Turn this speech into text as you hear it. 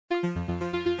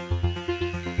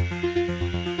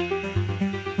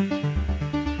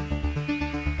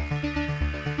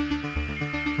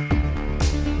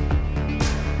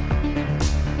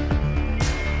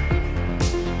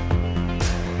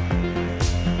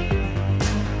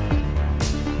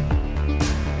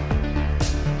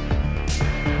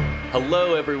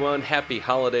Hello, everyone. Happy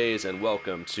holidays, and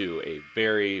welcome to a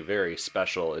very, very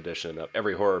special edition of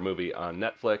Every Horror Movie on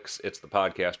Netflix. It's the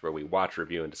podcast where we watch,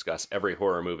 review, and discuss every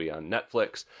horror movie on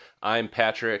Netflix. I'm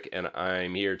Patrick, and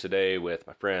I'm here today with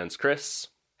my friends Chris.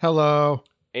 Hello.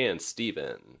 And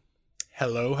Steven.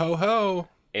 Hello, ho, ho.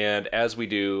 And as we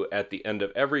do at the end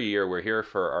of every year, we're here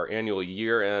for our annual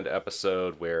year-end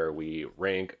episode where we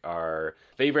rank our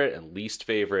favorite and least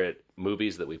favorite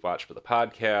movies that we've watched for the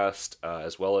podcast,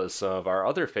 as well as some of our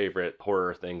other favorite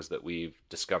horror things that we've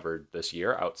discovered this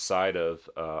year outside of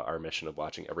our mission of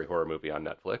watching every horror movie on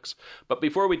Netflix. But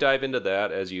before we dive into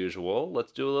that, as usual,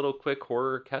 let's do a little quick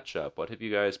horror catch-up. What have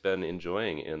you guys been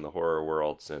enjoying in the horror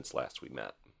world since last we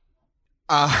met?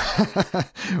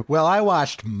 Well, I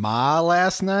watched Ma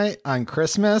last night on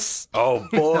Christmas. Oh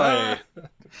boy,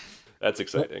 that's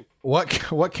exciting. What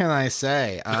can I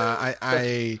say?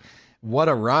 I what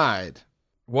a ride,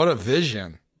 what a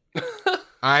vision.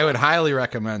 I would highly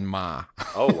recommend Ma.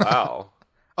 Oh wow.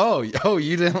 Oh,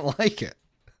 you didn't like it?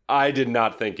 I did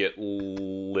not think it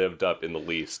lived up in the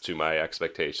least to my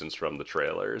expectations from the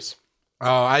trailers.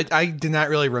 Oh, I did not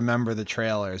really remember the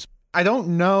trailers. I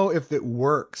don't know if it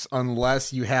works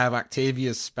unless you have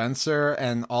Octavia Spencer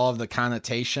and all of the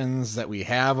connotations that we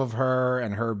have of her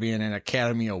and her being an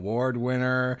Academy Award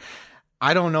winner.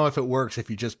 I don't know if it works if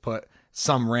you just put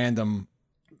some random,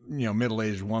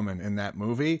 middle-aged woman in that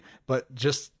movie, but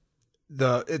just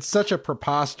it's such a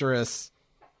preposterous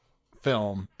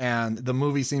film, and the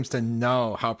movie seems to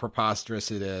know how preposterous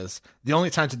it is. The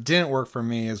only times it didn't work for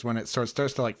me is when it starts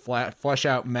to like flesh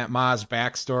out Ma's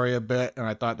backstory a bit, and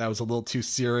I thought that was a little too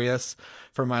serious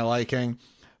for my liking.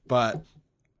 But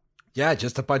yeah,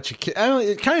 just a bunch of kids.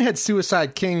 It kind of had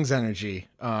Suicide Kings energy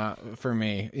for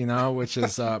me, which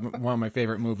is one of my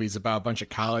favorite movies about a bunch of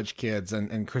college kids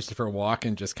and Christopher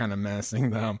Walken just kind of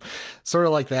menacing them. Sort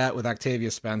of like that with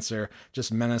Octavia Spencer,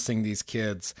 just menacing these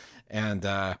kids. And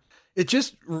it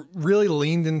just really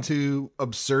leaned into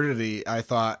absurdity, I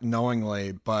thought,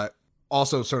 knowingly, but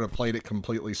also sort of played it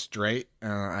completely straight.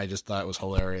 I just thought it was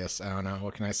hilarious. I don't know.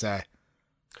 What can I say?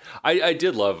 I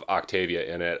did love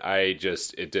Octavia in it.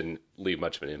 It didn't leave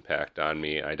much of an impact on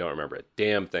me. I don't remember a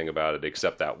damn thing about it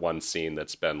except that one scene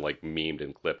that's been like memed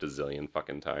and clipped a zillion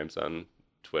fucking times on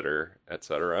Twitter,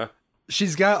 etc.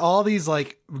 She's got all these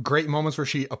like great moments where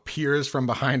she appears from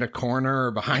behind a corner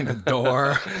or behind a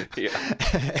door. Yeah.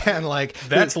 And like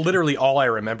that's literally all I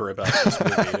remember about this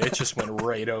movie. It just went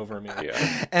right over me.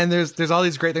 Yeah. And there's all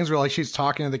these great things where like she's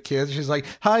talking to the kids. She's like,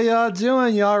 "How y'all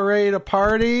doing? Y'all ready to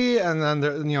party?" And then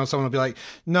someone will be like,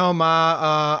 "No,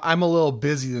 Ma, I'm a little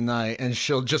busy tonight." And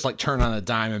she'll just like turn on a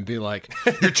dime and be like,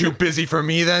 "You're too busy for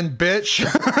me then, bitch."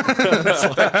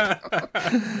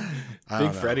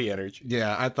 Big Freddy energy.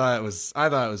 Yeah, I thought it was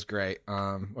great.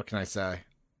 What can I say?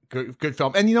 Good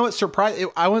film. And you know what?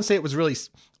 I wouldn't say it was really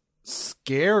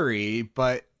scary,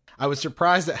 but I was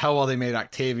surprised at how well they made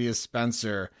Octavia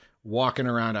Spencer walking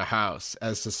around a house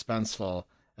as suspenseful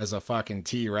as a fucking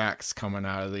T-Rex coming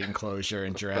out of the enclosure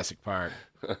in Jurassic Park.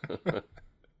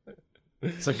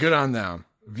 So good on them.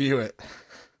 View it.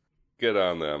 Good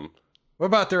on them. What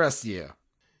about the rest of you?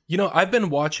 I've been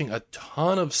watching a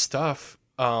ton of stuff.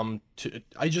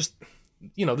 This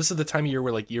is the time of year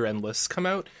where like year-end lists come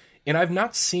out, and I've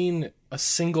not seen a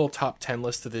single top 10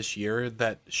 list of this year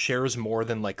that shares more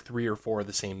than like 3 or 4 of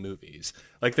the same movies.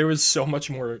 Like there was so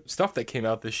much more stuff that came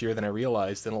out this year than I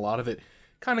realized, and a lot of it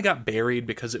kind of got buried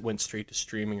because it went straight to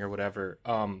streaming or whatever.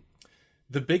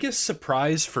 The biggest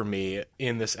surprise for me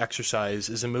in this exercise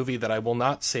is a movie that I will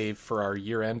not save for our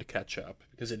year-end catch-up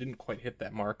because it didn't quite hit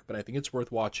that mark, but I think it's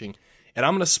worth watching. And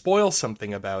I'm going to spoil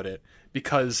something about it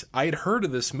because I had heard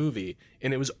of this movie,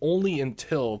 and it was only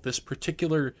until this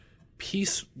particular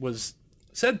piece was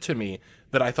said to me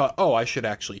that I thought, oh, I should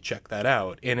actually check that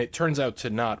out. And it turns out to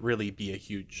not really be a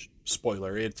huge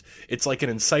spoiler. It's like an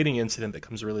inciting incident that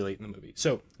comes really late in the movie.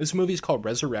 So this movie is called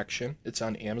Resurrection. It's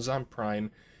on Amazon Prime.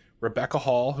 Rebecca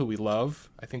Hall, who we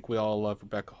love. I think we all love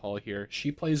Rebecca Hall here.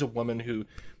 She plays a woman who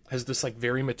has this like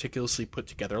very meticulously put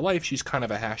together life. She's kind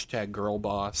of a hashtag girl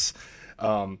boss.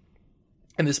 And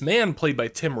this man played by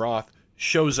Tim Roth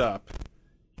shows up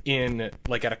in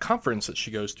like at a conference that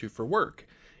she goes to for work.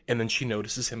 And then she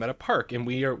notices him at a park, and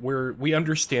we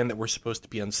understand that we're supposed to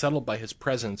be unsettled by his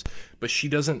presence, but she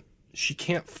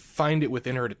can't find it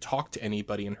within her to talk to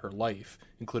anybody in her life,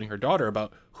 including her daughter,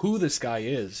 about who this guy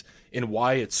is and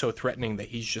why it's so threatening that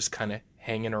he's just kind of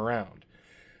hanging around.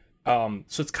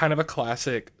 So it's kind of a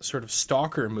classic sort of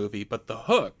stalker movie, but the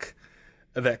hook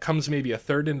that comes maybe a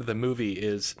third into the movie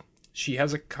is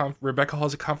Rebecca Hall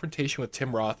has a confrontation with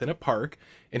Tim Roth in a park,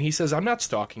 and he says, "I'm not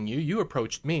stalking you. You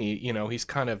approached me." You know, he's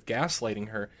kind of gaslighting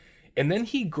her. And then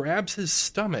he grabs his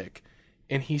stomach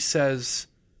and he says,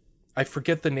 I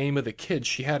forget the name of the kid.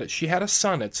 She had a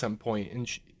son at some point, and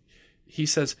he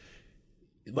says,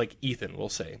 like Ethan will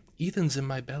say, Ethan's in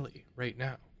my belly right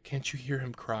now. Can't you hear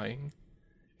him crying?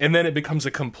 And then it becomes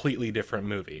a completely different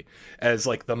movie as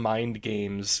like the mind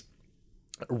games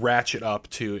ratchet up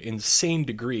to insane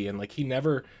degree. And like he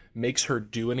never makes her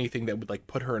do anything that would like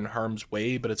put her in harm's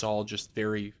way, but it's all just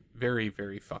very, very,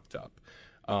 very fucked up.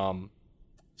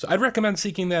 So I'd recommend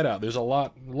seeking that out. There's a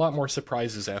lot more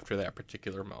surprises after that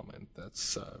particular moment.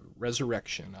 That's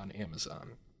Resurrection on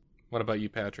Amazon. What about you,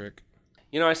 Patrick?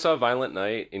 You know, I saw Violent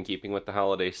Night in keeping with the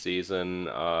holiday season.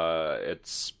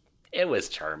 It was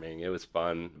charming. It was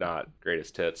fun. Not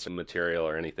greatest hits material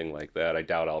or anything like that. I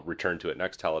doubt I'll return to it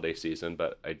next holiday season,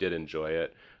 but I did enjoy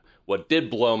it. What did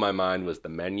blow my mind was The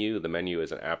Menu. The Menu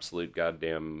is an absolute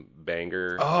goddamn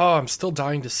banger. Oh, I'm still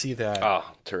dying to see that. Oh,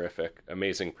 terrific.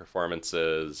 Amazing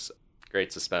performances,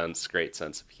 great suspense, great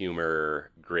sense of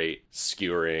humor, great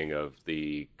skewering of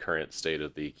the current state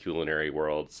of the culinary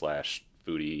world /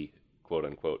 foodie,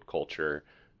 quote-unquote, culture.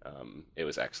 It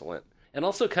was excellent. And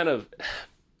also kind of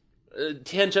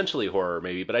tangentially horror,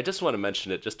 maybe, but I just want to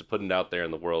mention it just to put it out there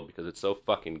in the world because it's so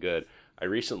fucking good. I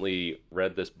recently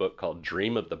read this book called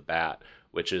Dream of the Bat,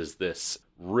 which is this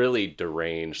really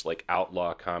deranged, like,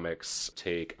 outlaw comics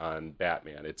take on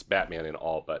Batman. It's Batman in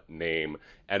all but name.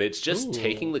 And it's just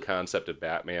taking the concept of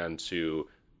Batman to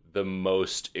the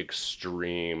most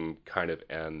extreme kind of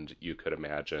end you could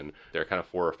imagine. There are kind of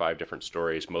 4 or 5 different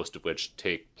stories, most of which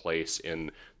take place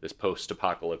in this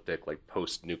post-apocalyptic, like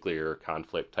post-nuclear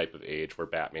conflict type of age where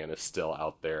Batman is still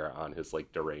out there on his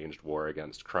like deranged war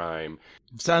against crime.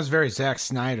 Sounds very Zack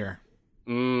Snyder.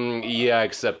 Yeah,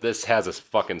 except this has a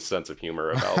fucking sense of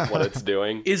humor about what it's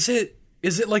doing.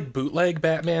 Is it like bootleg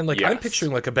Batman? Like, yes. I'm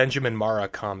picturing like a Benjamin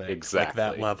Marra comic. Exactly.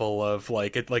 Like that level of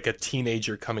like a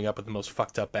teenager coming up with the most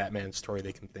fucked up Batman story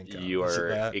they can think of. You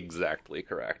are exactly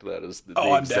correct. That is the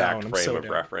I'm exact down. frame of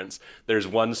reference. There's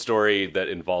one story that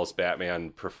involves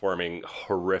Batman performing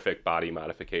horrific body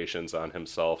modifications on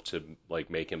himself to like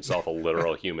make himself a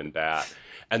literal human bat.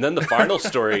 And then the final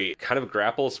story kind of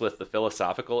grapples with the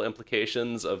philosophical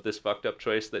implications of this fucked up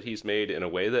choice that he's made in a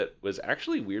way that was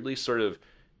actually weirdly sort of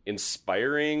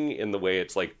inspiring in the way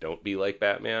it's like, don't be like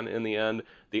Batman in the end.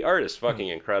 The art is fucking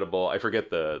incredible. I forget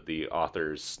the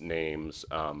authors' names,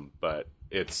 but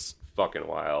it's fucking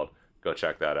wild. Go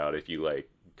check that out if you like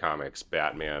comics,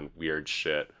 Batman, weird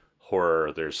shit,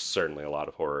 horror. There's certainly a lot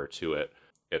of horror to it.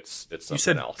 It's something you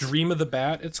said else. Dream of the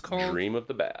Bat, it's called? Dream of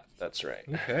the Bat, that's right.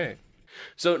 Okay.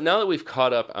 So now that we've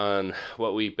caught up on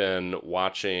what we've been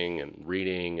watching and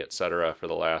reading, etc., for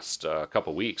the last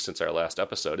couple weeks since our last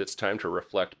episode, it's time to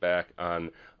reflect back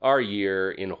on our year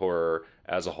in horror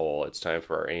as a whole. It's time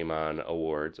for our Amon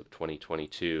Awards of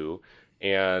 2022.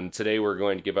 And today we're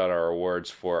going to give out our awards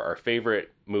for our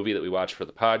favorite movie that we watched for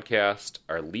the podcast,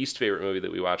 our least favorite movie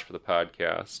that we watched for the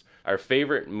podcast, our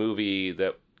favorite movie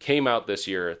that came out this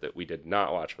year that we did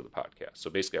not watch for the podcast. So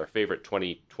basically our favorite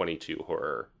 2022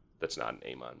 horror that's not an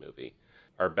Amon movie.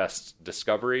 Our best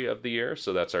discovery of the year,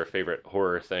 so that's our favorite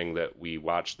horror thing that we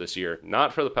watched this year,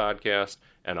 not for the podcast,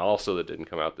 and also that didn't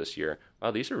come out this year.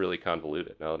 Wow, these are really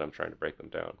convoluted now that I'm trying to break them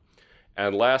down.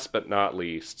 And last but not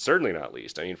least, certainly not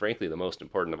least, I mean, frankly, the most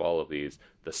important of all of these,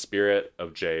 the Spirit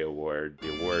of J Award,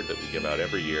 the award that we give out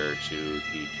every year to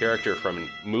the character from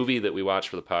a movie that we watched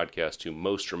for the podcast who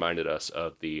most reminded us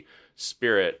of the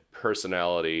spirit,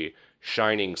 personality,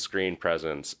 shining screen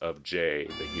presence of Jay,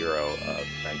 the hero of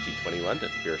 1920 London.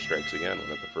 Fear Strikes Again, one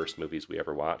of the first movies we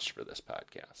ever watched for this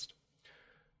podcast.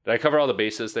 Did I cover all the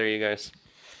bases there, you guys?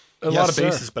 A lot of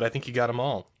bases, but I think you got them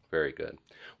all. Very good.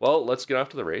 Well, let's get off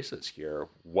to the races here.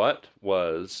 What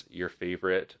was your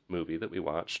favorite movie that we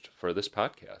watched for this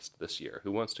podcast this year?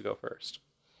 Who wants to go first?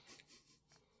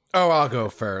 Oh, I'll go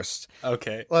first.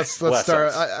 Okay. Let's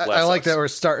start. I like that we're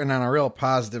starting on a real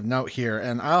positive note here.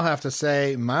 And I'll have to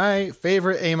say my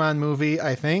favorite Amon movie,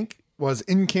 I think, was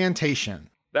Incantation.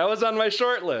 That was on my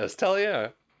short list. Hell yeah.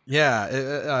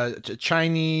 Yeah.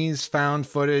 Chinese found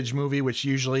footage movie, which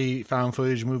usually found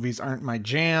footage movies aren't my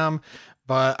jam.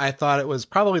 But I thought it was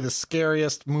probably the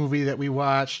scariest movie that we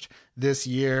watched this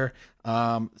year.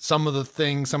 Some of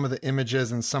the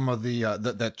images and some of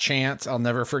the chants I'll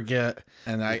never forget.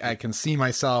 And I can see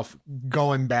myself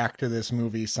going back to this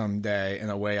movie someday in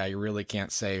a way I really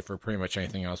can't say for pretty much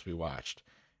anything else we watched.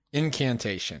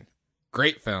 Incantation.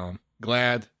 Great film.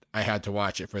 Glad I had to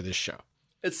watch it for this show.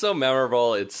 It's so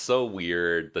memorable. It's so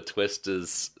weird. The twist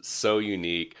is so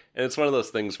unique. And it's one of those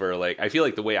things where, like, I feel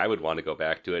like the way I would want to go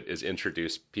back to it is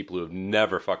introduce people who have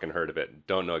never fucking heard of it,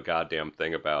 don't know a goddamn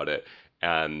thing about it,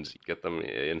 and get them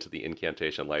into the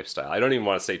incantation lifestyle. I don't even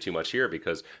want to say too much here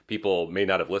because people may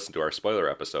not have listened to our spoiler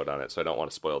episode on it, so I don't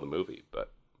want to spoil the movie.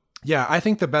 But yeah, I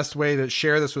think the best way to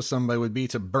share this with somebody would be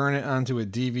to burn it onto a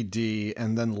DVD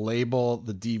and then label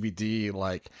the DVD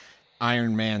like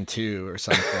Iron Man 2 or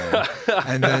something,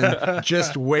 and then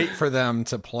just wait for them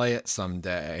to play it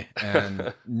someday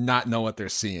and not know what they're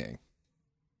seeing.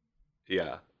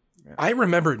 Yeah. I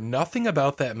remember nothing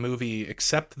about that movie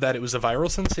except that it was a viral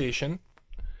sensation,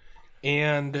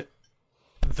 and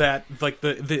that like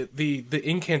the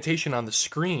incantation on the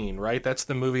screen, right? That's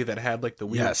the movie that had like the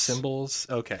weird symbols.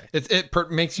 Okay, it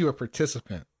makes you a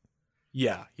participant.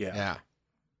 Yeah.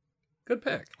 Good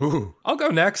pick. Ooh. I'll go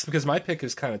next because my pick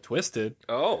is kind of twisted.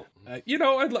 Oh. I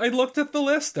looked at the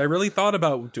list. I really thought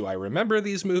about, do I remember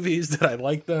these movies? Did I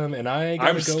like them? And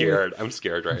I'm scared. I'm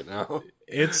scared right now.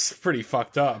 It's pretty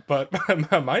fucked up. But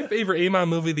my favorite Amon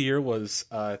movie of the year was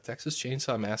Texas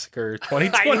Chainsaw Massacre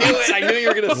 2020. I knew you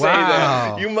were going to say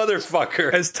that. You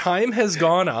motherfucker. As time has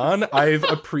gone on, I've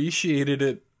appreciated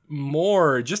it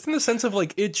more, just in the sense of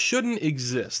like, it shouldn't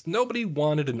exist. Nobody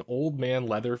wanted an old man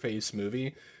Leatherface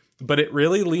movie. But it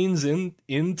really leans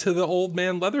into the old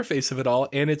man Leatherface of it all,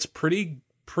 and it's pretty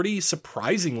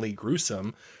surprisingly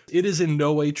gruesome. It is in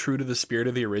no way true to the spirit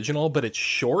of the original, but it's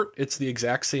short. It's the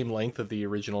exact same length of the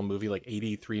original movie, like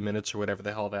 83 minutes or whatever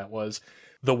the hell that was.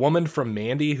 The woman from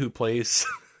Mandy who plays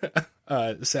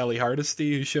Sally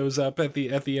Hardesty, who shows up at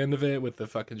the end of it with the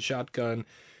fucking shotgun.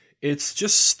 It's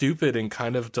just stupid and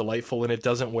kind of delightful, and it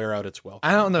doesn't wear out its welcome.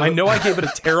 I don't know. I know I gave it a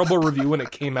terrible review when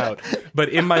it came out, but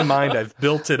in my mind, I've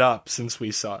built it up since we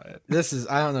saw it.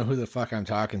 I don't know who the fuck I'm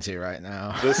talking to right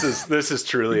now. This is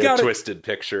truly a twisted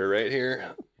picture right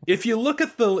here. If you look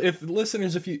at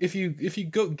if you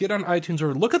go get on iTunes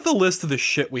or look at the list of the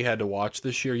shit we had to watch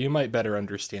this year, you might better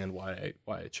understand why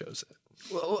I chose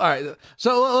it. Well, all right.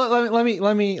 So let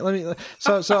me.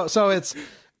 So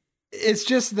it's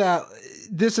just that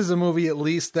this is a movie at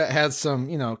least that has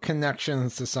some,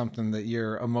 connections to something that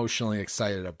you're emotionally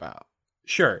excited about.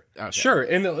 Sure. Okay. Sure.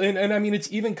 And I mean,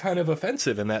 it's even kind of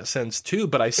offensive in that sense too,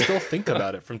 but I still think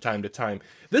about it from time to time.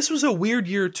 This was a weird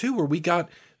year too, where we got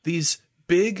these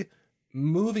big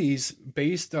movies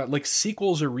based on like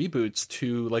sequels or reboots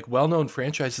to like well-known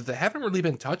franchises that haven't really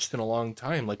been touched in a long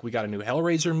time. Like we got a new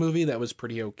Hellraiser movie that was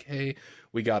pretty okay.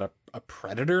 We got a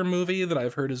Predator movie that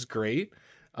I've heard is great.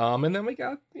 And then we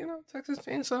got, Texas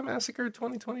Chainsaw Massacre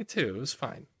 2022. It was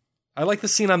fine. I like the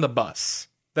scene on the bus.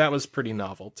 That was pretty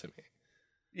novel to me.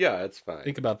 Yeah, it's fine.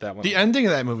 Think about that one. The ending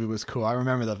of that movie was cool. I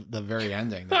remember the very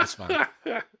ending. That was fun.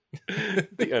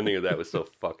 The ending of that was so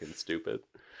fucking stupid.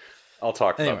 I'll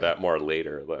talk about that more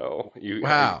later, though.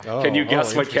 Wow. Can you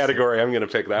guess what category I'm going to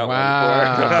pick that one for?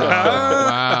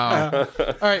 Wow.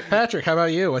 All right, Patrick, how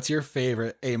about you? What's your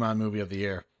favorite Amon movie of the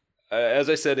year? As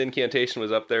I said, Incantation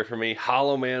was up there for me.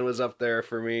 Hollow Man was up there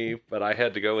for me, but I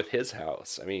had to go with His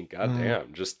House. I mean,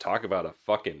 goddamn, just talk about a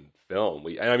fucking film.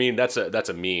 That's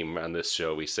a meme on this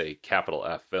show. We say capital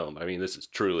F film. I mean, this is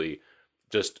truly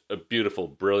just a beautiful,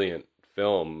 brilliant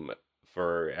film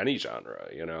for any genre.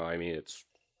 I mean, it's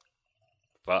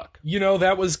fuck.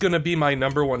 That was going to be my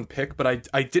number one pick, but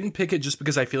I didn't pick it just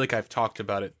because I feel like I've talked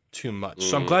about it too much.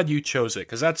 So I'm glad you chose it,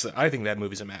 because I think that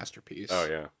movie's a masterpiece. Oh,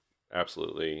 yeah.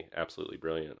 Absolutely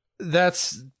brilliant.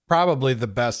 That's probably the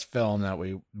best film that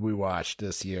we watched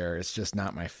this year. It's just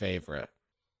not my favorite.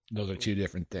 Those are two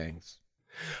different things.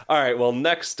 All right, well,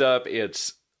 next up,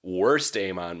 it's worst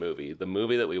Amon movie, the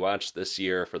movie that we watched this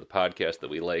year for the podcast that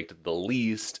we liked the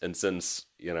least. And since,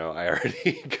 I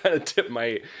already kind of tipped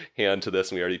my hand to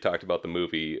this and we already talked about the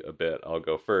movie a bit, I'll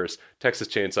go first. Texas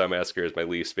Chainsaw Massacre is my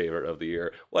least favorite of the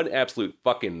year. What an absolute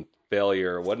fucking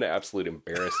failure. What an absolute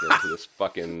embarrassment to this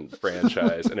fucking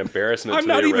franchise. An embarrassment to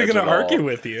the original. I'm not even going to argue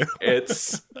with you.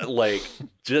 It's like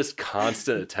just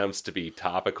constant attempts to be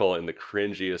topical in the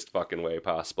cringiest fucking way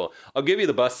possible. I'll give you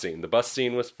the bus scene. The bus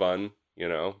scene was fun.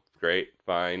 Great,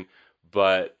 fine.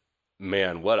 But,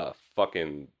 man, what a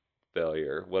fucking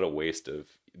failure. What a waste of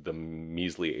the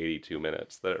measly 82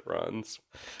 minutes that it runs.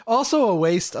 Also a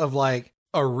waste of, like,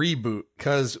 a reboot,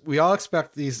 because we all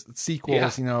expect these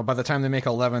sequels, by the time they make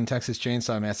 11 Texas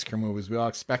Chainsaw Massacre movies, we all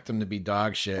expect them to be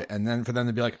dog shit. And then for them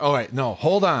to be like, oh, wait, no,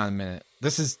 hold on a minute.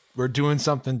 This is we're doing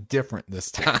something different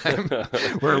this time.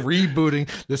 We're rebooting.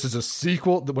 This is a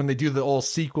sequel. When they do the old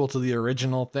sequel to the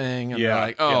original thing, and they're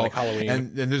like, like Halloween.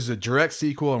 and this is a direct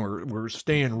sequel, and we're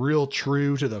staying real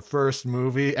true to the first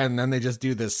movie, and then they just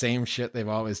do the same shit they've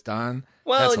always done.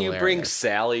 Well, That's and you hilarious. bring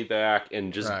Sally back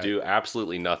and just Right. do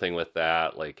absolutely nothing with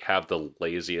that. Like, have the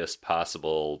laziest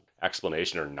possible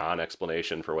explanation or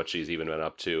non-explanation for what she's even been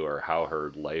up to or how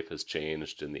her life has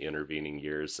changed in the intervening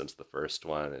years since the first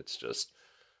one. It's just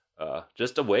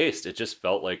a waste. It just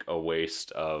felt like a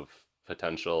waste of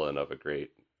potential and of a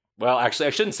great, well, actually,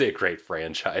 I shouldn't say a great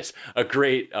franchise, a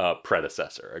great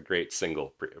predecessor, a great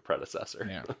single predecessor.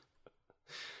 Yeah.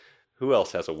 Who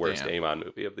else has a worst Damn. Amon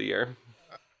movie of the year?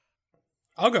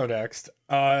 I'll go next.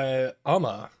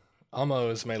 Amma. Amma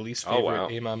is my least favorite wow.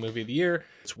 Amon movie of the year.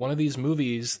 It's one of these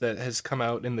movies that has come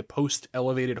out in the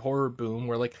post-elevated horror boom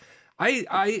where, like,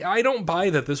 I don't buy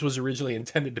that this was originally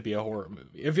intended to be a horror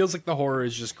movie. It feels like the horror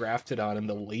is just grafted on in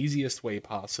the laziest way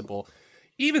possible.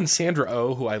 Even Sandra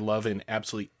Oh, who I love in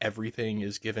absolutely everything,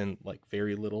 is given, like,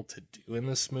 very little to do in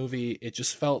this movie. It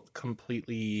just felt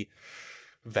completely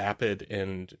vapid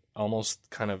and almost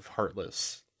kind of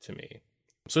heartless to me.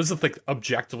 So is it like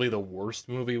objectively the worst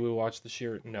movie we watched this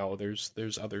year? No,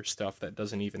 there's other stuff that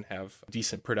doesn't even have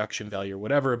decent production value or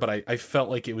whatever, but I felt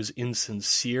like it was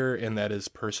insincere, and that is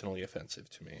personally offensive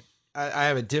to me. I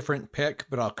have a different pick,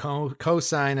 but I'll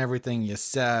co-sign everything you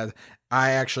said.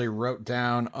 I actually wrote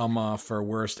down for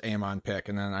worst Amon pick,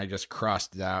 and then I just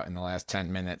crossed it out in the last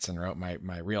 10 minutes and wrote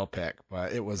my real pick.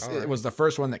 But it was it was the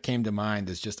first one that came to mind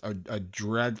as just a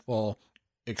dreadful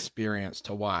experience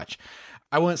to watch.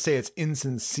 I wouldn't say it's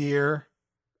insincere.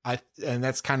 And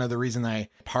that's kind of the reason I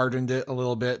pardoned it a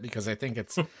little bit, because I think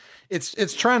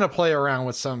it's trying to play around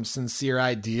with some sincere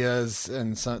ideas,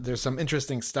 and there's some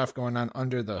interesting stuff going on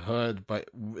under the hood, but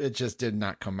it just did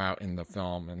not come out in the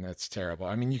film, and it's terrible.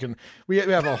 I mean, we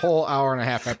have a whole hour and a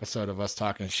half episode of us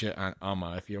talking shit on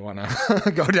Amma if you want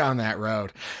to go down that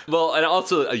road. Well, and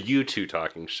also you two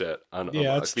talking shit on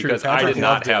Yeah, that's true. because Patrick I did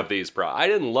not loved it. have these I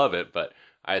didn't love it, but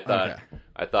I thought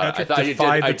Patrick I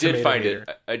defied the did tomato find meter.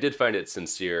 I did find it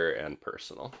sincere and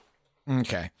personal.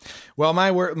 Okay. Well,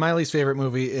 my least favorite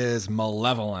movie is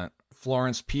Malevolent.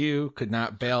 Florence Pugh could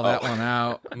not bail that one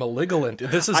out. Malignant.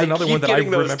 This is I another keep one that I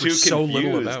getting those remember two so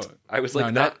little confused. about. I was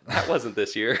like, No, that wasn't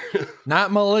this year.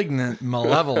 Not Malignant,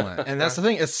 Malevolent. And that's the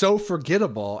thing. It's so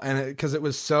forgettable, and because it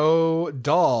was so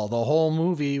dull. The whole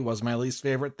movie was my least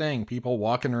favorite thing. People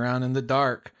walking around in the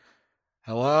dark.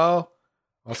 Hello?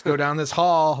 Let's go down this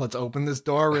hall. Let's open this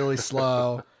door really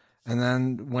slow. And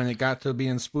then when it got to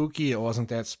being spooky, it wasn't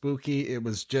that spooky. It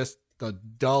was just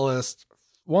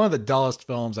one of the dullest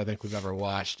films I think we've ever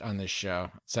watched on this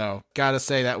show. So gotta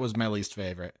say that was my least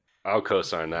favorite. I'll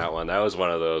co-sign that one. That was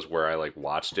one of those where I like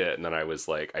watched it and then I was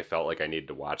like, I felt like I needed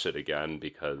to watch it again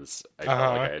because I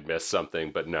felt like I had missed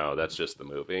something. But no, that's just the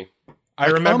movie. I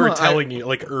Like, remember Amma, telling you,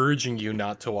 like, urging you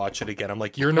not to watch it again. I'm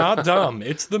like, you're not dumb.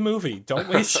 It's the movie. Don't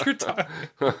waste your time.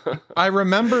 I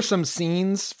remember some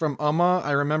scenes from Amma.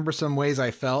 I remember some ways I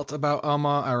felt about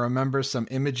Amma. I remember some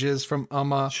images from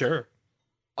Amma. Sure.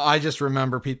 I just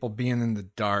remember people being in the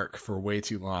dark for way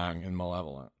too long in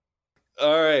Malevolent.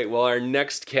 All right. Well, our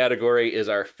next category is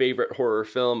our favorite horror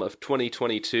film of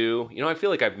 2022. You know, I feel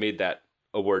like I've made that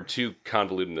award too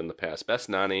convoluted in the past. Best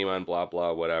non-Amon, blah,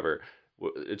 blah, whatever.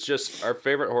 It's just our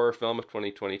favorite horror film of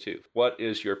 2022. What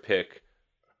is your pick,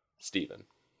 Steven?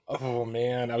 Oh,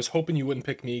 man. I was hoping you wouldn't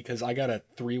pick me because I got a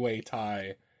 3-way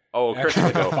tie. Oh, Chris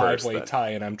Actually, will go a first. 5-way Then. tie,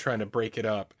 and I'm trying to break it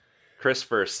up. Chris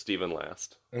first, Steven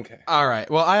last. Okay. All right.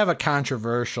 Well, I have a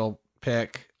controversial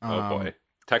pick. Oh boy,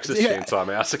 Texas yeah. Chainsaw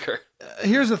Massacre.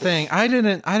 Here's the thing. I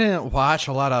didn't watch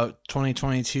a lot of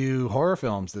 2022 horror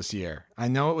films this year. I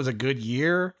know it was a good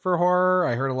year for horror.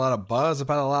 I heard a lot of buzz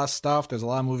about a lot of stuff. There's a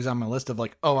lot of movies on my list of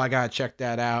like, oh, I gotta check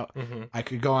that out. Mm-hmm. I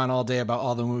could go on all day about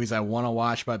all the movies I want to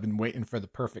watch, but I've been waiting for the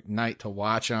perfect night to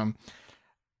watch them.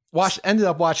 Ended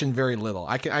up watching very little.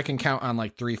 I can count on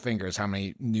like 3 fingers how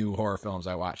many new horror films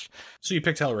I watched. So you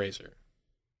picked Hellraiser.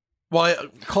 Well,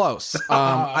 close.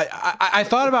 I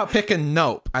thought about picking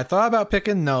Nope.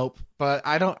 But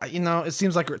I don't. It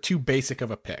seems like too basic of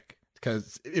a pick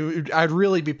because I'd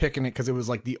really be picking it because it was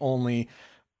like the only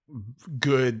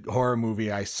good horror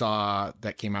movie I saw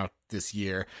that came out this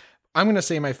year. I'm going to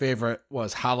say my favorite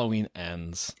was Halloween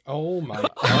Ends. Oh my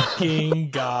fucking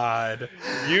God.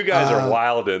 You guys are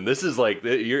wildin'. This is like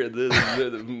this is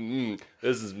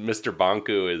Mr.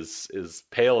 Banku is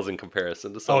pales in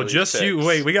comparison to some of these just picks. you.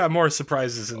 Wait, we got more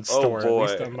surprises in store. Oh boy,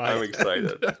 at least on my I'm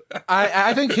excited.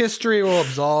 I think history will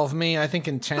absolve me. I think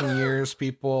in 10 years,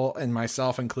 people, and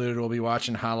myself included, will be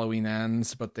watching Halloween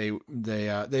Ends, but they'll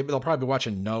probably be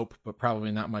watching Nope, but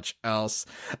probably not much else.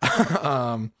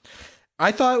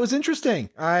 I thought it was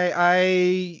interesting.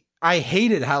 I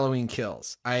hated Halloween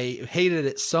Kills. I hated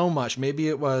it so much. Maybe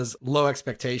it was low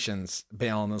expectations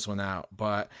bailing this one out,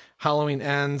 but Halloween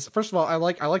Ends. First of all, I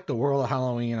like the world of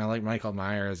Halloween. I like Michael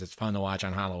Myers. It's fun to watch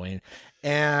on Halloween,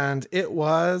 and it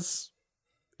was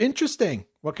interesting.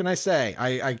 What can I say?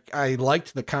 I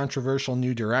liked the controversial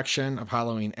new direction of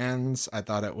Halloween Ends. I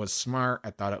thought it was smart. I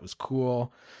thought it was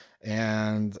cool.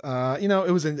 And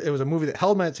it was a movie that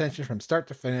held my attention from start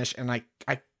to finish, and I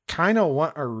kind of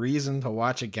want a reason to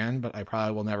watch again, but I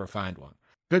probably will never find one.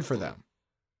 Good for them.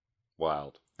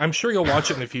 Wild. I'm sure you'll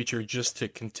watch it in the future just to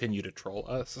continue to troll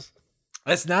us.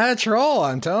 It's not a troll,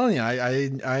 I'm telling you.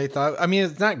 I thought, I mean,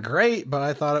 it's not great, but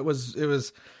I thought it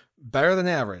was better than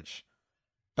average.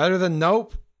 Better than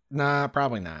Nope? Nah,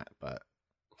 probably not, but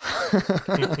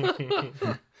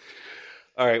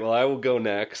All right, well, I will go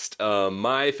next.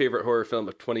 My favorite horror film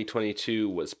of 2022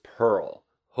 was Pearl.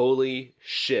 Holy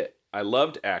shit. I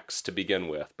loved X to begin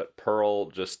with, but Pearl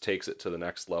just takes it to the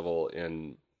next level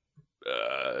in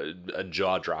a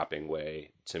jaw-dropping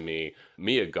way to me.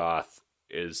 Mia Goth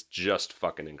is just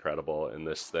fucking incredible in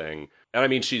this thing. And I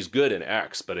mean, she's good in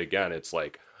X, but again, it's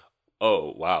like,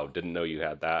 oh, wow, didn't know you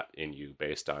had that in you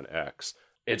based on X.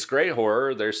 It's great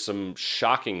horror. There's some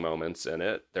shocking moments in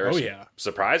it. There are some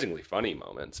surprisingly funny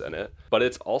moments in it. But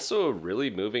it's also a really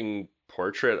moving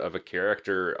portrait of a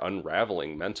character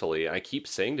unraveling mentally. I keep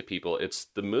saying to people, it's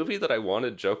the movie that I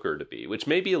wanted Joker to be, which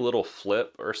may be a little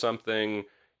flip or something.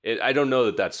 I don't know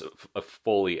that that's a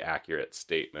fully accurate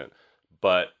statement,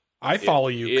 but I follow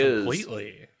you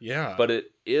completely. Yeah. But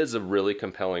it is a really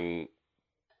compelling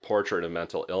portrait of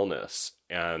mental illness.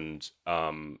 And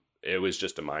it was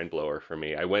just a mind blower for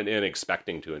me. I went in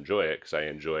expecting to enjoy it because I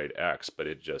enjoyed X, but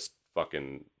it just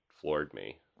fucking floored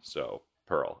me. So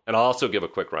Pearl. And I'll also give a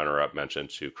quick runner-up mention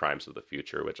to Crimes of the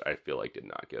Future, which I feel like did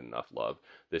not get enough love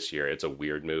this year. It's a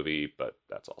weird movie, but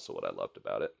that's also what I loved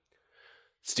about it.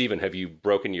 Steven, have you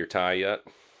broken your tie yet?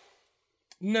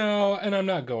 No, and I'm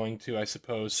not going to, I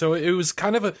suppose. So it was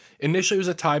kind of initially it was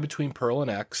a tie between Pearl and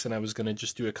X, and I was going to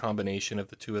just do a combination of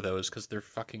the two of those because they're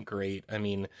fucking great. I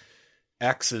mean,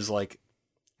 X is like,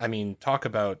 talk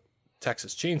about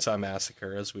Texas Chainsaw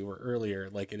Massacre as we were earlier.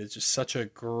 Like, it is just such a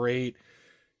great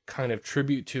kind of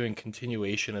tribute to and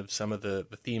continuation of some of the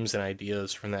themes and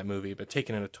ideas from that movie, but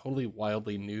taken in a totally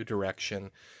wildly new direction.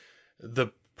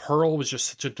 The Pearl was just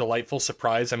such a delightful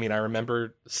surprise. I mean, I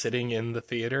remember sitting in the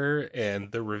theater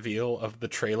and the reveal of the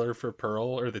trailer for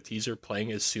Pearl or the teaser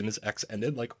playing as soon as X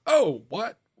ended. Like, oh,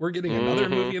 what? We're getting another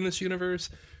movie in this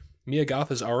universe? Mia Goth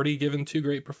has already given 2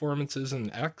 great performances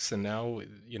in X, and now,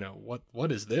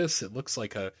 what is this? It looks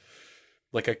like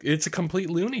it's a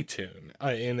complete Looney Tune,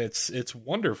 and it's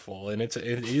wonderful, and it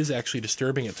is actually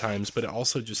disturbing at times, but it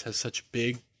also just has such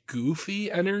big,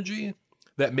 goofy energy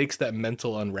that makes that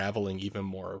mental unraveling even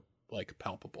more like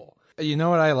palpable. You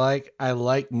know what I like? I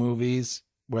like movies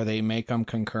where they make them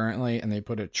concurrently and they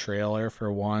put a trailer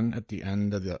for one at the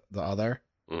end of the other.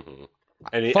 Mm-hmm.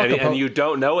 And you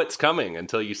don't know it's coming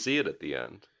until you see it at the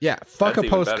end. Yeah, fuck a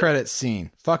post-credit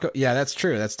scene. Yeah, that's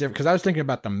true. That's different. Because I was thinking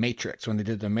about The Matrix when they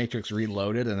did The Matrix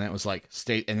Reloaded, and it was like,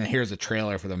 and then here's a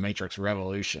trailer for The Matrix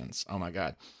Revolutions. Oh my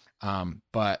God.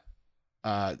 But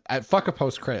fuck a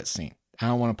post-credit scene. I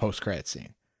don't want a post-credit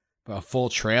scene. But a full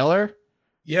trailer?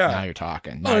 Yeah. Now you're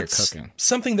talking. Now you're cooking.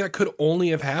 Something that could only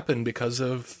have happened because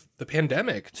of the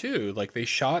pandemic, too. Like, they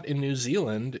shot in New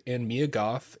Zealand, and Mia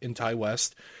Goth and Ty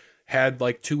West had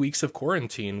like 2 weeks of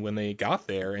quarantine when they got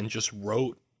there and just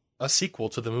wrote a sequel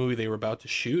to the movie they were about to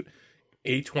shoot.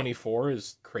 A24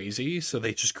 is crazy, so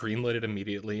they just greenlit it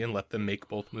immediately and let them make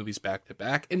both movies back to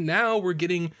back. And now we're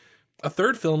getting a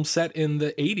third film set in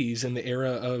the 80s in the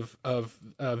era of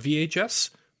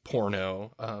VHS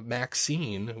porno,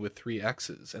 Maxine with 3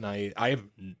 X's. And I have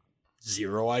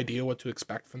zero idea what to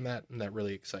expect from that, and that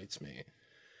really excites me.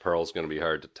 Pearl's going to be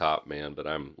hard to top, man, but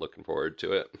I'm looking forward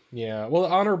to it. Yeah, well,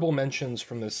 honorable mentions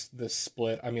from this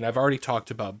split. I mean, I've already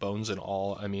talked about Bones and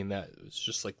All. I mean, that was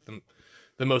just like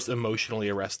the most emotionally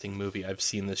arresting movie I've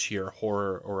seen this year,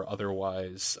 horror or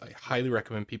otherwise. I highly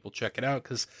recommend people check it out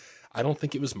because I don't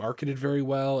think it was marketed very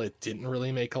well. It didn't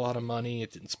really make a lot of money.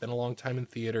 It didn't spend a long time in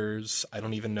theaters. I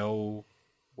don't even know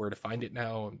where to find it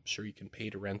now. I'm sure you can pay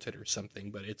to rent it or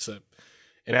something, but it's an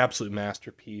absolute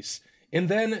masterpiece. And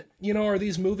then, are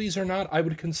these movies or not? I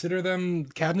would consider them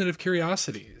Cabinet of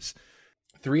Curiosities.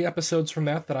 3 episodes from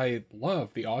that I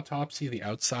love: The Autopsy, The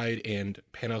Outside, and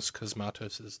Panos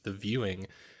Cosmatos' The Viewing.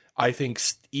 I think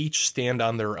each stand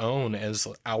on their own as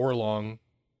hour-long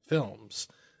films,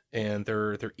 and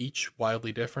they're each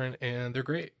wildly different, and they're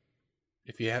great.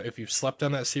 If you've slept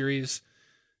on that series,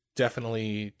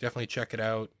 definitely check it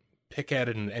out. Pick at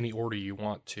it in any order you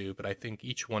want to, but I think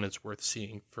each one is worth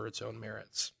seeing for its own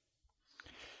merits.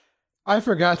 I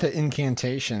forgot that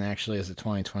Incantation actually is a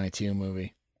 2022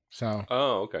 movie. So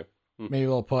okay. Maybe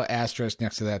we'll put asterisk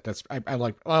next to that. I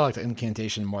like the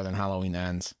Incantation more than Halloween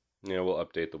Ends. Yeah, we'll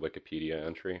update the Wikipedia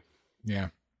entry. Yeah.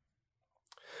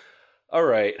 All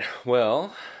right.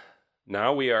 Well,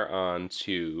 now we are on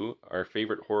to our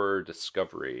favorite horror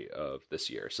discovery of this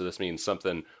year. So this means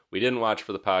something we didn't watch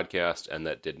for the podcast and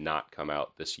that did not come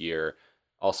out this year.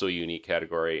 Also a unique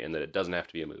category in that it doesn't have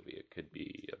to be a movie. It could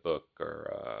be a book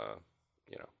or,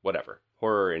 whatever.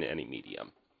 Horror in any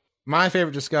medium. My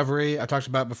favorite discovery, I talked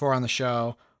about before on the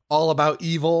show, All About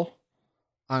Evil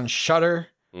on Shudder.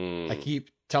 I keep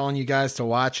telling you guys to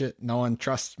watch it. No one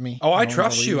trusts me. Oh, I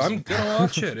trust you. I'm going to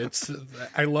watch it.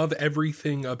 I love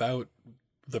everything about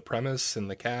the premise and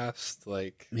the cast.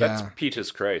 That's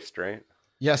Peaches Christ, right?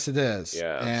 Yes, it is.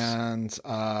 Yes. And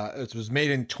it was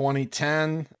made in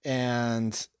 2010,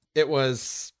 and it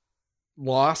was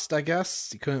lost, I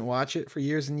guess. You couldn't watch it for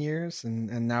years and years,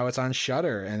 and now it's on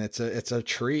Shudder, and it's a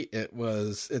treat.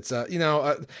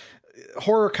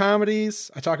 Horror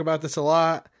comedies, I talk about this a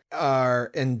lot,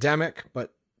 are endemic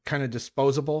but kind of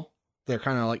disposable. They're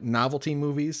kind of like novelty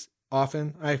movies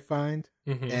often, I find.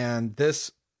 Mm-hmm. And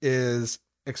this is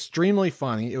extremely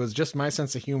funny. It was just my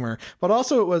sense of humor, but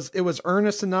also it was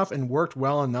earnest enough and worked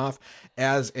well enough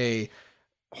as a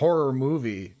horror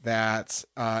movie that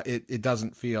it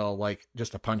doesn't feel like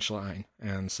just a punchline.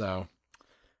 And so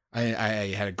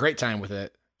I had a great time with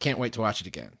it. Can't wait to watch it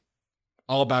again.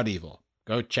 All About Evil.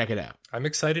 Go check it out. I'm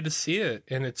excited to see it.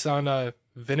 And it's on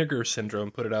Vinegar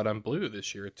Syndrome, put it out on Blue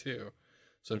this year too.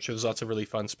 So I'm sure there's lots of really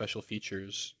fun special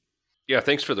features. Yeah,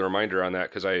 thanks for the reminder on that,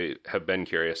 because I have been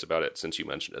curious about it since you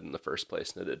mentioned it in the first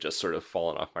place, and it had just sort of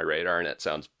fallen off my radar, and it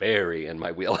sounds very in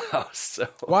my wheelhouse. So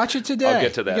watch it today. I'll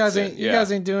get to that. You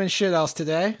guys ain't doing shit else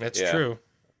today. That's true.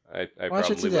 I watch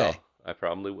probably it today. will. I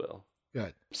probably will.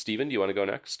 Good. Steven, do you want to go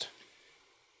next?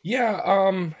 Yeah,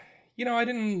 I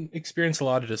didn't experience a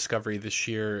lot of discovery this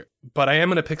year, but I am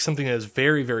going to pick something that is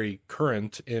very, very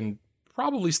current and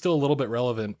probably still a little bit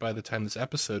relevant by the time this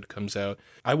episode comes out.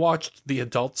 I watched the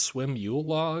Adult Swim Yule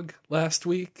Log last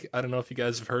week. I don't know if you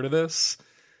guys have heard of this.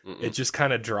 Mm-mm. It just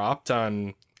kind of dropped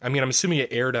on, I'm assuming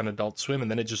it aired on Adult Swim, and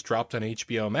then it just dropped on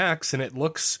HBO Max, and it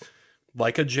looks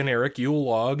like a generic Yule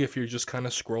Log if you're just kind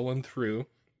of scrolling through.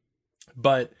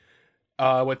 But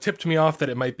what tipped me off that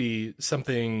it might be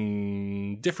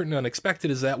something different and unexpected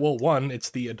is that, well, one, it's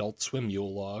the Adult Swim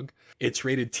Yule Log. It's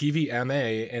rated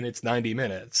TVMA, and it's 90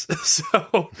 minutes.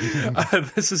 So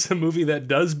this is a movie that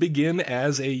does begin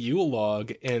as a Yule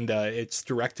Log, and it's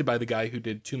directed by the guy who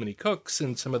did Too Many Cooks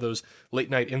and some of those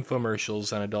late-night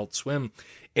infomercials on Adult Swim.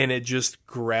 And it just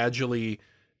gradually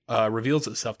reveals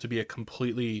itself to be a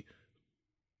completely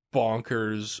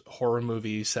bonkers horror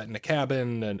movie set in a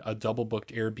cabin and a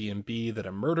double-booked Airbnb that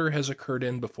a murder has occurred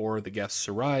in before the guests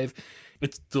arrive.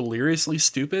 It's deliriously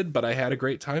stupid, but I had a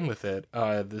great time with it.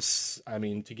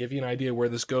 To give you an idea where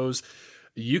this goes,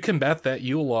 you can bet that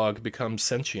Yule Log becomes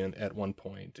sentient at one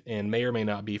point and may or may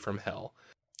not be from hell.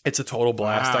 It's a total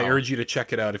blast. Wow. I urge you to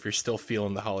check it out if you're still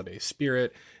feeling the holiday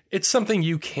spirit. It's something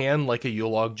you can, like a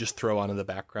Yule Log, just throw on in the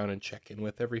background and check in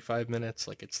with every 5 minutes.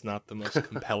 It's not the most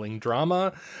compelling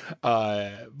drama,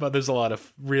 but there's a lot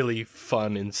of really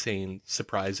fun, insane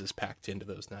surprises packed into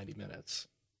those 90 minutes.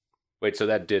 Wait, so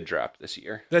that did drop this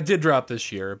year? That did drop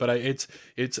this year, but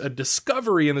it's a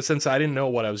discovery in the sense I didn't know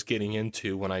what I was getting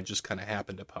into when I just kind of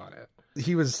happened upon it.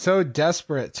 He was so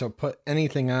desperate to put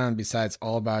anything on besides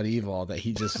All About Evil that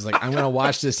he just was like, I'm going to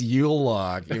watch this Yule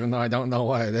Log, even though I don't know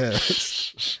what it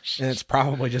is. And it's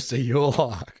probably just a Yule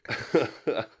Log.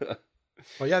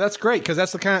 Well, yeah, that's great, because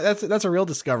that's a real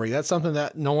discovery. That's something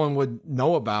that no one would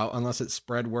know about unless it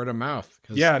spread word of mouth.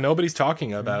 Yeah, nobody's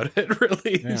talking about it,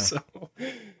 really. Yeah. So,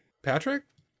 Patrick,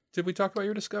 did we talk about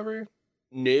your discovery?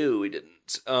 No, we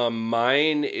didn't.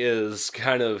 Mine is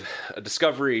kind of a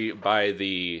discovery by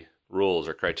the rules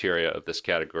or criteria of this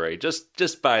category,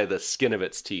 just by the skin of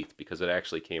its teeth, because it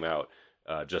actually came out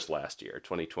just last year,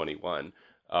 2021.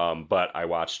 But I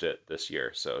watched it this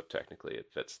year, so technically it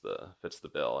fits the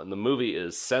bill. And the movie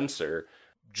is Censor,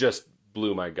 just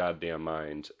blew my goddamn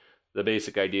mind. The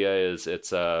basic idea is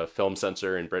it's a film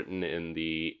censor in Britain in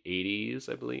the 80s,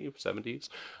 I believe, 70s.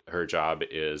 Her job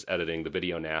is editing the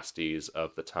video nasties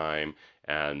of the time,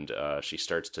 and she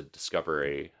starts to discover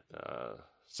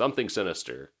something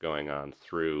sinister going on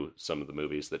through some of the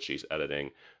movies that she's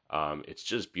editing. It's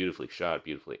just beautifully shot,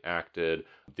 beautifully acted.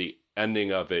 The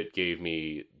ending of it gave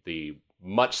me the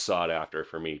much sought after,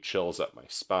 for me, chills up my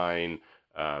spine.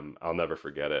 I'll never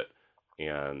forget it.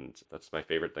 And that's my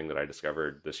favorite thing that I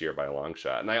discovered this year by a long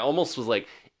shot. And I almost was like,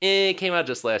 it came out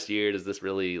just last year. Does this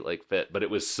really like fit? But it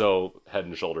was so head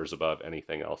and shoulders above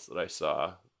anything else that I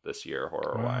saw this year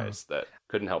horror-wise that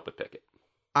couldn't help but pick it.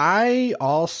 I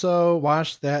also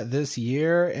watched that this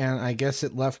year, and I guess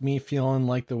it left me feeling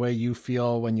like the way you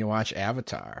feel when you watch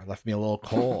Avatar. Left me a little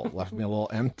cold, left me a little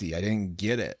empty. I didn't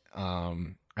get it.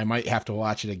 I might have to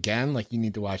watch it again, like you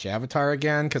need to watch Avatar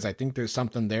again, because I think there's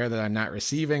something there that I'm not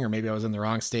receiving, or maybe I was in the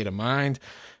wrong state of mind.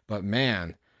 But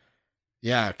man,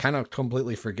 yeah, kind of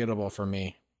completely forgettable for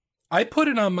me. I put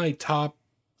it on my top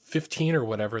 15 or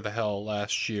whatever the hell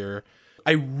last year.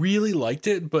 I really liked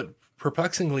it, but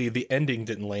perplexingly, the ending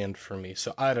didn't land for me.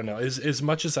 So I don't know. As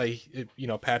much as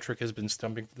Patrick has been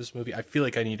stumping for this movie, I feel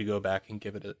like I need to go back and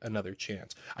give it another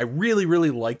chance. I really, really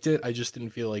liked it. I just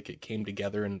didn't feel like it came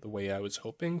together in the way I was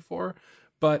hoping for.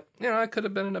 But, I could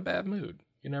have been in a bad mood.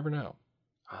 You never know.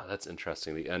 Oh, that's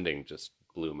interesting. The ending just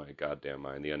blew my goddamn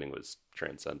mind. The ending was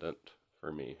transcendent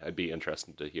for me. I'd be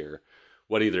interested to hear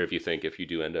what either of you think if you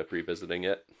do end up revisiting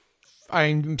it.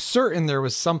 I'm certain there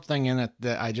was something in it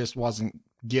that I just wasn't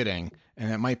getting,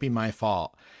 and it might be my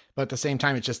fault, but at the same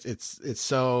time it's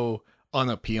so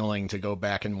unappealing to go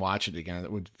back and watch it again.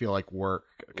 It would feel like work,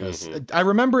 because I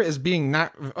remember it as being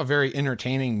not a very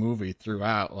entertaining movie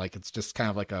throughout. Like it's just kind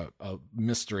of like a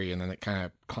mystery, and then it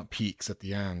kind of peaks at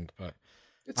the end. But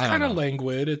it's kind of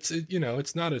languid.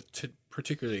 It's not a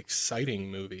particularly exciting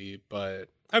movie, but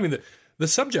I mean the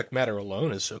subject matter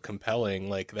alone is so compelling.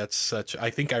 Like I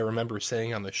think I remember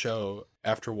saying on the show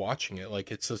after watching it,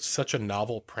 like it's such a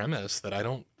novel premise that I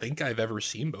don't think I've ever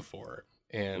seen before.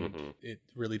 And it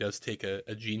really does take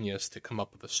a genius to come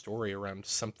up with a story around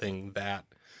something that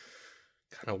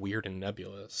kind of weird and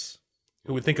nebulous.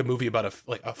 Who would think a movie about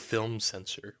a film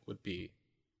censor would be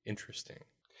interesting?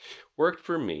 Worked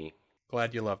for me.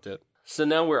 Glad you loved it. So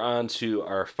now we're on to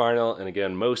our final and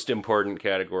again most important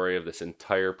category of this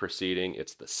entire proceeding.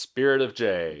 It's the Spirit of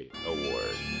J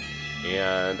Award.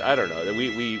 And I don't know,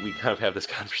 we kind of have this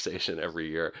conversation every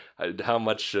year. How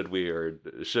much should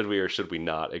we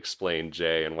not explain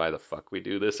Jay, and why the fuck we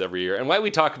do this every year, and why we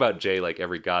talk about Jay like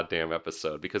every goddamn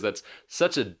episode, because that's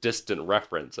such a distant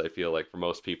reference, I feel like, for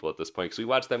most people at this point, because we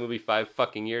watched that movie 5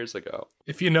 fucking years ago.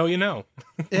 If you know, you know.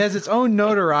 It has its own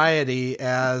notoriety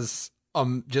as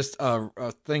just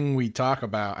a thing we talk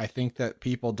about. I think that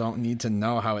people don't need to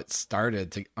know how it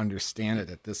started to understand it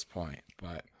at this point,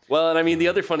 but... Well, and I mean, the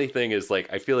other funny thing is,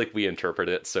 like, I feel like we interpret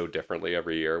it so differently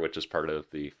every year, which is part of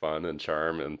the fun and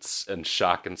charm and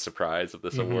shock and surprise of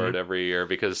this award every year.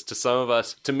 Because to some of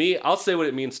us, to me, I'll say what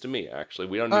it means to me, actually.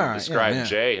 We don't need to describe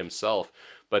Jay himself.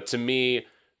 But to me,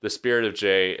 the Spirit of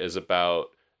Jay is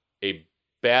about a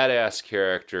badass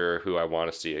character who I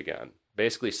want to see again.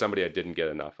 Basically, somebody I didn't get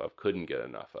enough of, couldn't get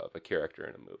enough of, a character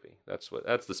in a movie. That's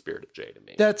the Spirit of Jay to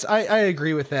me. I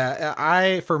agree with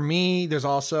that. For me, there's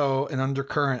also an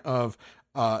undercurrent of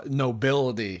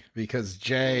nobility, because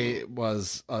Jay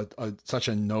was such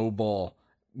a noble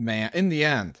man. In the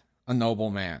end, a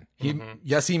noble man.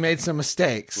 Yes, he made some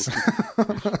mistakes,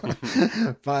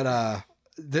 but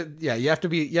you have to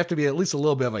be at least a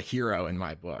little bit of a hero in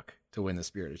my book to win the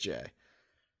Spirit of Jay.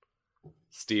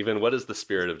 Steven, what does the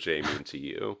Spirit of Jay mean to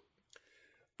you?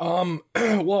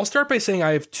 Well, I'll start by saying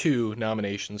I have 2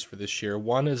 nominations for this year.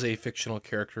 One is a fictional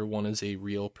character, one is a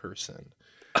real person.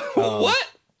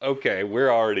 What? Okay,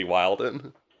 we're already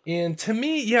wildin'. And to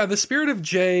me, yeah, the Spirit of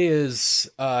Jay is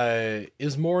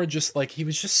more just like, he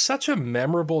was just such a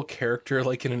memorable character,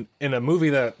 like in a movie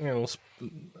that,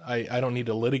 I don't need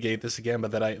to litigate this again,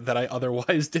 but that I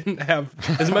otherwise didn't have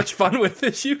as much fun with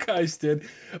as you guys did.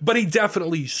 But he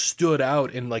definitely stood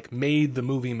out and like made the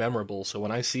movie memorable. So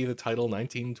when I see the title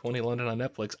 1920 London on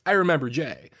Netflix, I remember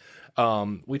Jay.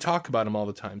 We talk about him all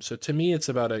the time. So to me, it's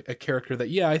about a character that,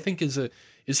 I think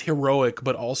is heroic,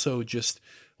 but also just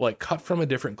like cut from a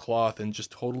different cloth and just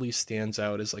totally stands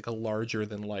out as like a larger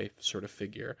than life sort of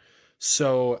figure.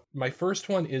 So my first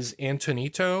one is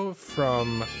Antonito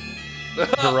from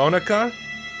Veronica.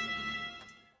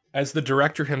 As the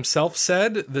director himself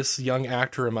said, this young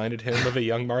actor reminded him of a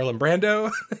young Marlon Brando.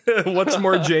 What's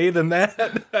more Jay than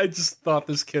that? I just thought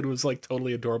this kid was like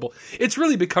totally adorable. It's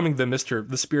really becoming the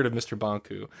spirit of Mr.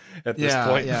 Bonku at this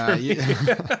point.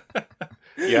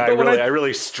 Yeah, I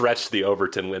really stretched the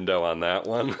Overton window on that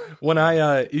one. When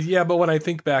but when I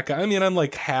think back, I mean, I'm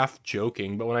like half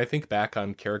joking, but when I think back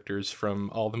on characters from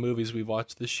all the movies we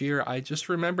watched this year, I just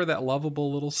remember that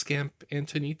lovable little scamp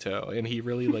Antonito, and he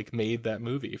really like made that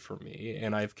movie for me.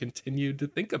 And I've continued to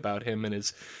think about him and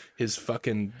his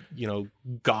fucking,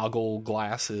 goggle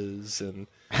glasses, and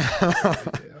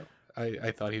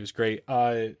I thought he was great.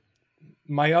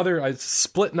 My other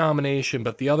split nomination,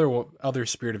 but the other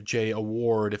Spirit of Jay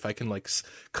award, if I can like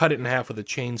cut it in half with a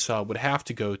chainsaw, would have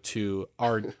to go to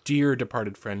our dear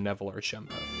departed friend Neville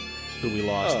Arshemba, who we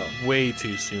lost way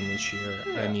too soon this year.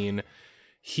 Yeah. I mean,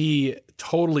 he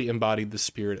totally embodied the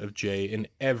Spirit of Jay in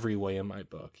every way in my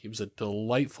book. He was a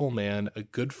delightful man, a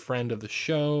good friend of the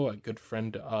show, a good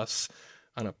friend to us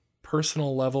on a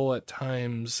personal level at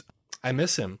times. I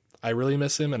miss him. I really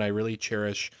miss him, and I really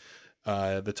cherish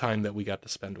the time that we got to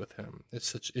spend with him.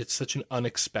 It's such an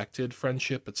unexpected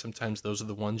friendship, but sometimes those are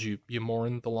the ones you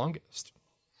mourn the longest.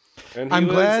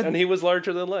 And he was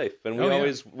larger than life, and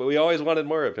we always wanted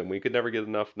more of him. We could never get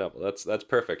enough Neville. That's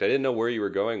perfect. I didn't know where you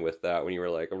were going with that when you were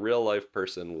like, a real life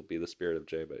person will be the Spirit of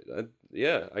Jay, but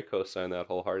I co-sign that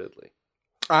wholeheartedly.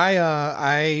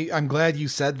 I'm glad you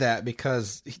said that,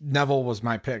 because Neville was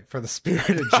my pick for the Spirit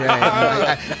of Jay.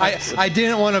 I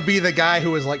didn't want to be the guy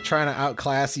who was like trying to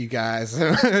outclass you guys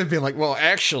and being like, well,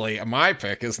 actually, my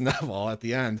pick is Neville at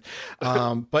the end.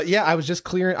 But yeah, I was just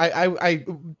clearing. I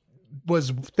was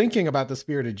thinking about the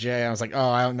Spirit of Jay. I was like,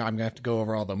 I don't know, I'm gonna have to go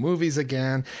over all the movies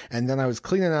again. And then I was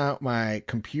cleaning out my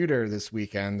computer this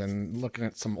weekend and looking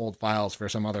at some old files for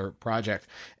some other project,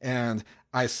 and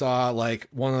I saw like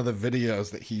one of the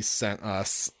videos that he sent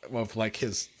us of like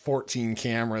his 14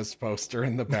 cameras poster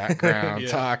in the background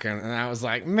talking, and I was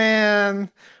like, man,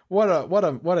 what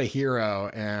a hero.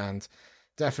 And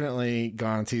definitely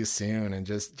gone too soon. And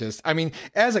just I mean,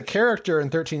 as a character in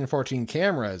 13 and 14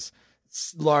 cameras,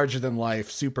 it's larger than life,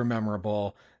 super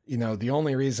memorable. The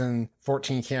only reason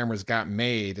 14 cameras got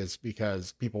made is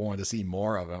because people wanted to see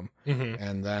more of him. Mm-hmm.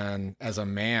 And then as a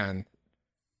man,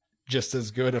 just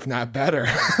as good, if not better.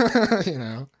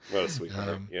 What a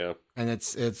sweetheart. Yeah. And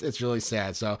it's really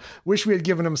sad. So wish we had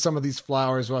given him some of these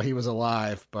flowers while he was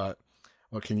alive, but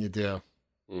what can you do?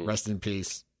 Rest in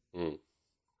peace. How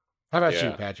about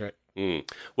you, Patrick?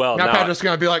 Well, now Patrick's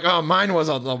gonna be like, oh, mine was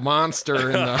a monster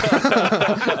in the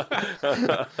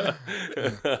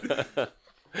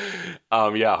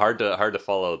hard to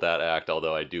follow that act,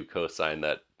 although I do co-sign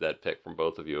that pick from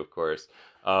both of you, of course.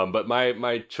 But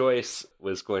my choice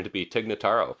was going to be Tig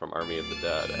Notaro from Army of the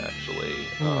Dead, actually.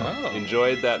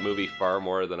 Enjoyed that movie far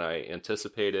more than I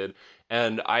anticipated.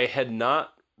 And I had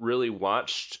not really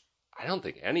watched, I don't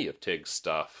think, any of Tig's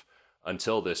stuff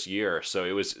until this year. So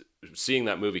it was seeing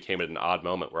that movie came at an odd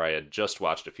moment where I had just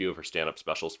watched a few of her stand-up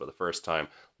specials for the first time,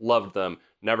 loved them,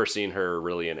 never seen her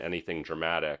really in anything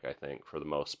dramatic, I think, for the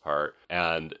most part.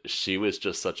 And she was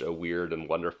just such a weird and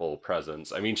wonderful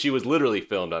presence. I mean, she was literally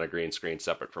filmed on a green screen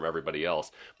separate from everybody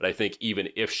else. But I think even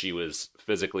if she was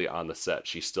physically on the set,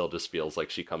 she still just feels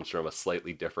like she comes from a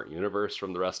slightly different universe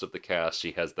from the rest of the cast.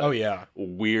 She has that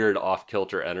weird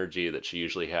off-kilter energy that she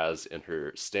usually has in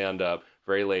her stand-up,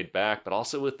 very laid back, but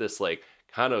also with this like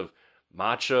kind of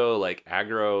macho, like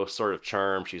aggro sort of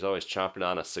charm. She's always chomping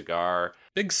on a cigar.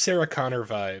 Big Sarah Connor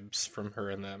vibes from her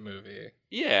in that movie.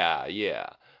 Yeah.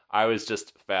 I was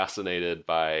just fascinated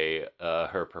by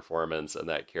her performance and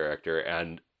that character.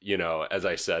 And, as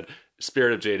I said,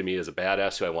 Spirit of Jay to me is a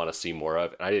badass who I want to see more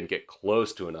of. And I didn't get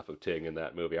close to enough of Tig in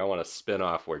that movie. I want a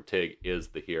spin-off where Tig is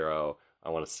the hero. I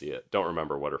want to see it. Don't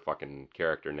remember what her fucking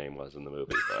character name was in the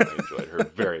movie, but I enjoyed her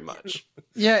very much.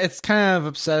 Yeah, it's kind of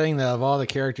upsetting that of all the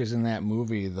characters in that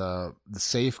movie, the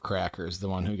Safecracker is the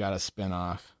one who got a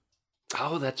spin-off.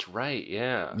 Oh, that's right.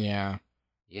 Yeah.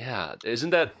 Yeah.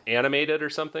 Isn't that animated or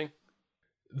something?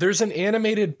 There's an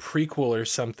animated prequel or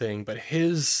something, but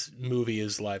his movie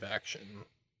is live action.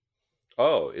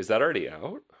 Oh, is that already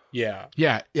out? Yeah.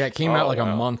 Yeah. It came out like a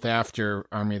month after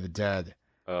Army of the Dead.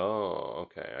 Oh,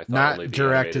 okay. I thought not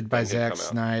directed by Zack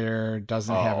Snyder.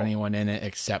 Doesn't have anyone in it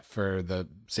except for the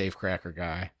Safecracker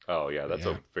guy. Oh, yeah. That's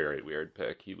a very weird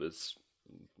pick. He was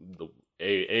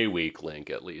a weak link,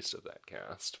 at least, of that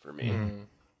cast for me. Mm.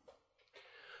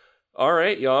 All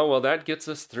right, y'all. Well, that gets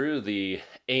us through the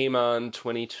AMON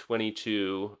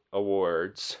 2022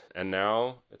 awards. And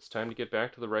now it's time to get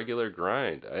back to the regular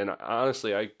grind. And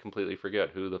honestly, I completely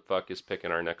forget who the fuck is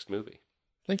picking our next movie.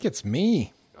 I think it's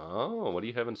me. Oh, what do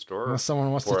you have in store? Unless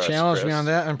someone wants for to us, challenge me Chris? on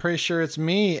that, I'm pretty sure it's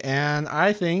me. And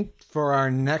I think for our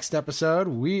next episode,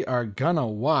 we are gonna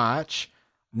watch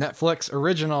Netflix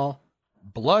original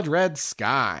Blood Red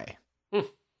Sky.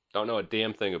 Don't know a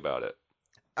damn thing about it.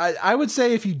 I would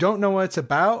say if you don't know what it's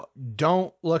about,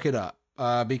 don't look it up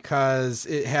because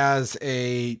it has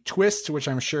a twist, which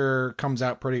I'm sure comes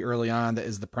out pretty early on. That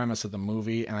is the premise of the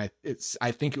movie, and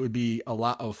I think it would be a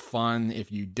lot of fun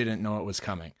if you didn't know it was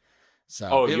coming. So,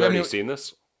 Oh, you already seen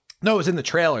this? No, it was in the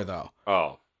trailer though.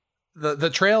 Oh, The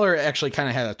trailer actually kind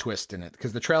of had a twist in it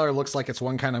because the trailer looks like it's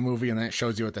one kind of movie and then it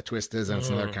shows you what the twist is and it's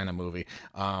another kind of movie.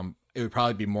 It would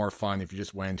probably be more fun if you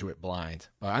just went into it blind.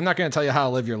 But I'm not going to tell you how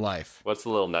to live your life. what's the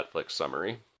little Netflix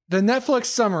summary? The Netflix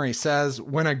summary says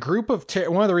when a group of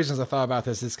one of the reasons I thought about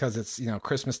this is because it's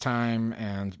Christmas time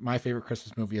and my favorite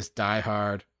Christmas movie is Die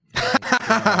Hard.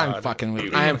 I'm fucking with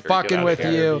you. I'm fucking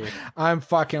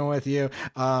with you.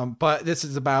 But this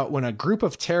is about when a group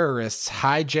of terrorists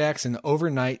hijacks an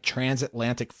overnight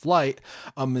transatlantic flight.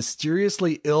 A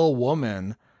mysteriously ill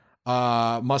woman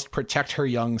must protect her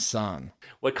young son.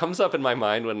 What comes up in my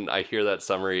mind when I hear that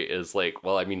summary is like,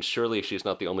 well, I mean, surely she's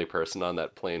not the only person on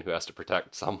that plane who has to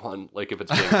protect someone. Like, if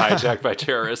it's being hijacked by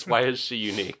terrorists, why is she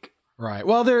unique? Right.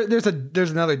 Well, there's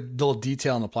another little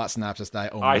detail in the plot synopsis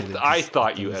that I omitted. I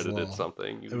thought you edited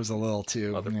something. It was a little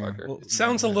too. Motherfucker. Yeah. It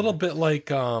sounds a little bit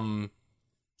like Eli.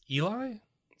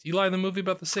 Eli, the movie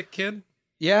about the sick kid.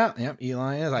 Yeah, yep,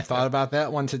 Eli is. I thought about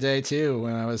that one today too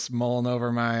when I was mulling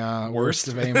over my worst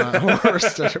of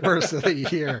the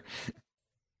year.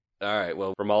 All right.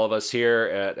 Well, from all of us here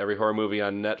at Every Horror Movie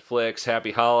on Netflix,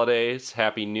 happy holidays,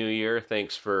 happy New Year.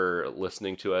 Thanks for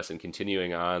listening to us and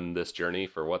continuing on this journey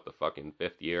for what the fucking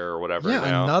 5th year or whatever. Yeah,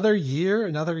 now. another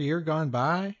year gone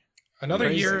by. Another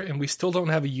Crazy. year, and we still don't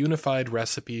have a unified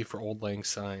recipe for Old Lang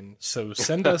Syne. So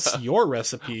send us your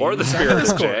recipe. Or the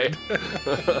spirit of Jay.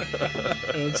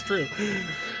 That's true.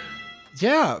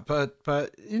 Yeah, but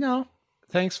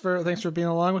thanks for being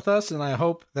along with us, and I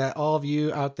hope that all of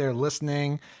you out there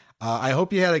listening, I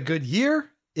hope you had a good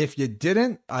year. If you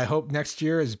didn't, I hope next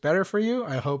year is better for you.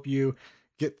 I hope you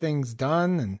get things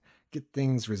done and get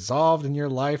things resolved in your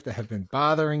life that have been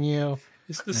bothering you.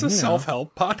 Is this a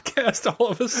self-help podcast all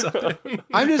of a sudden?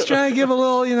 I'm just trying to give a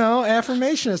little,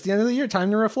 affirmation. It's the end of the year. Time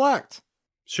to reflect.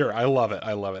 Sure. I love it.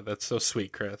 That's so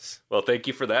sweet, Chris. Well, thank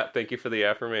you for that. Thank you for the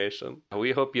affirmation.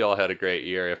 We hope you all had a great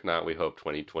year. If not, we hope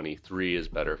 2023 is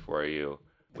better for you.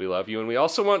 We love you. And we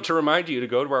also want to remind you to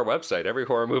go to our website,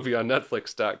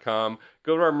 everyhorrormovieonnetflix.com.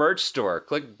 Go to our merch store.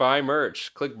 Click buy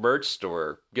merch. Click merch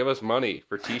store. Give us money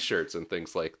for t-shirts and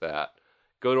things like that.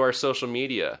 Go to our social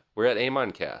media. We're at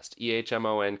Amoncast,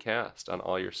 EHMONcast, on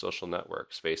all your social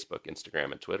networks, Facebook,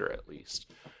 Instagram, and Twitter at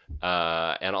least.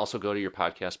 And also go to your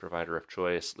podcast provider of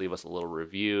choice. Leave us a little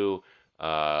review.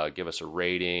 Give us a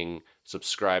rating.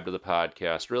 Subscribe to the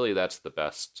podcast. Really, that's the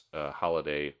best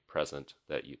holiday present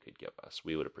that you could give us.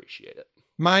 We would appreciate it.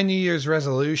 My New Year's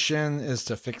resolution is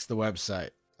to fix the website.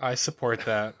 I support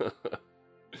that.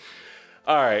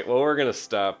 All right, well, we're going to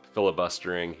stop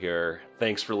filibustering here.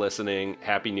 Thanks for listening.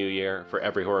 Happy New Year. For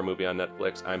Every Horror Movie on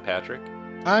Netflix, I'm Patrick.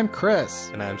 I'm Chris.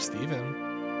 And I'm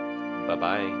Steven.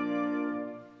 Bye-bye.